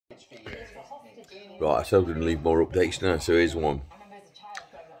Right, I said I was going to leave more updates now, so here's one.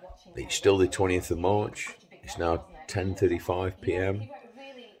 It's still the 20th of March. It's now 10:35 p.m.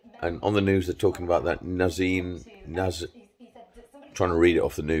 And on the news they're talking about that trying to read it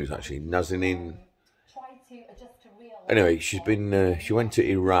off the news actually. Nazanin. Anyway, she went to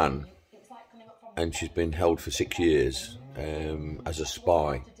Iran and she's been held for 6 years as a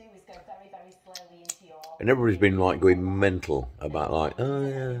spy. And everybody's been like going mental about like, oh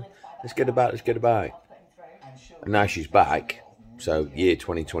yeah, let's get about. And now she's back. So year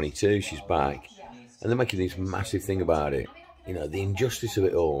 2022, she's back. And they're making this massive thing about it. You know, the injustice of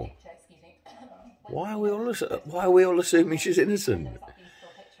it all. Why are we all assuming she's innocent?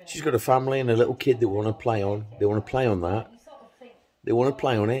 She's got a family and a little kid they want to play on. They want to play on that. They want to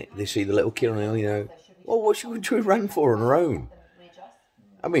play on it. They see the little kid on it, you know. Well, what's she going to Iran for on her own?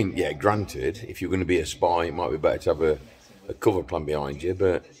 I mean, yeah, granted, if you're going to be a spy, it might be better to have a cover plan behind you,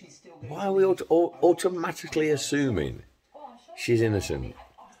 but why are we automatically assuming she's innocent?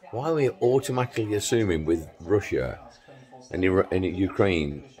 Why are we automatically assuming with Russia and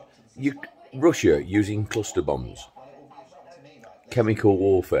Ukraine, Russia using cluster bombs, chemical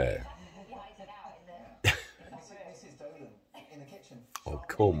warfare? Oh,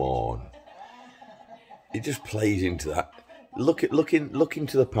 come on. It just plays into that. Look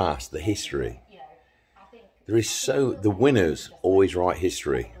into the past, the history. The winners always write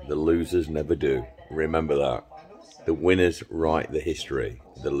history. The losers never do. Remember that. The winners write the history.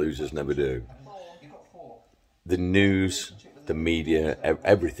 The losers never do. The news, the media,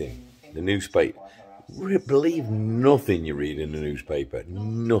 everything. The newspaper. Believe nothing you read in the newspaper.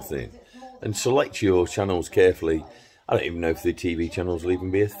 Nothing. And select your channels carefully. I don't even know if the TV channels will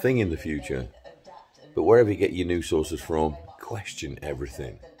even be a thing in the future. But wherever you get your news sources from, question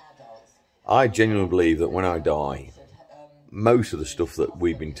everything. I genuinely believe that when I die, most of the stuff that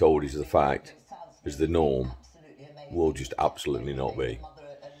we've been told is the fact, is the norm, will just absolutely not be.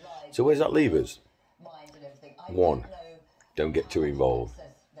 So where's that leave us? 1, don't get too involved.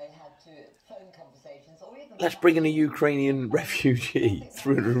 Let's bring in a Ukrainian refugee.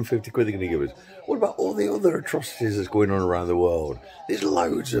 350 quid they're going to give us. What about all the other atrocities that's going on around the world? There's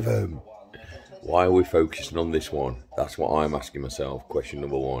loads of them. Why are we focusing on this one? That's what I'm asking myself. Question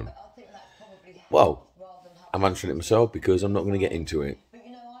number 1. Well, I'm answering it myself because I'm not going to get into it.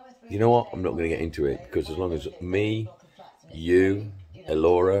 You know what? I'm not going to get into it because as long as me, you,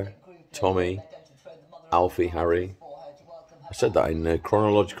 Elora, Tommy, Alfie, Harry, I said that in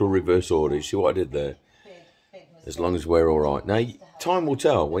chronological reverse order. You see what I did there? As long as we're all right. Now, time will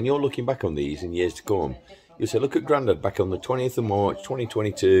tell. When you're looking back on these in years to come, you'll say, look at Grandad back on the 20th of March,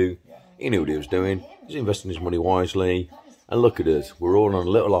 2022. He knew what he was doing. He was investing his money wisely. And look at us. We're all on a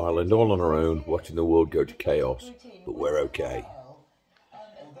little island, all on our own, watching the world go to chaos. But we're okay.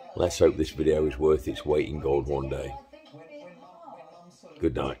 Let's hope this video is worth its weight in gold one day.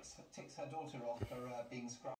 Good night.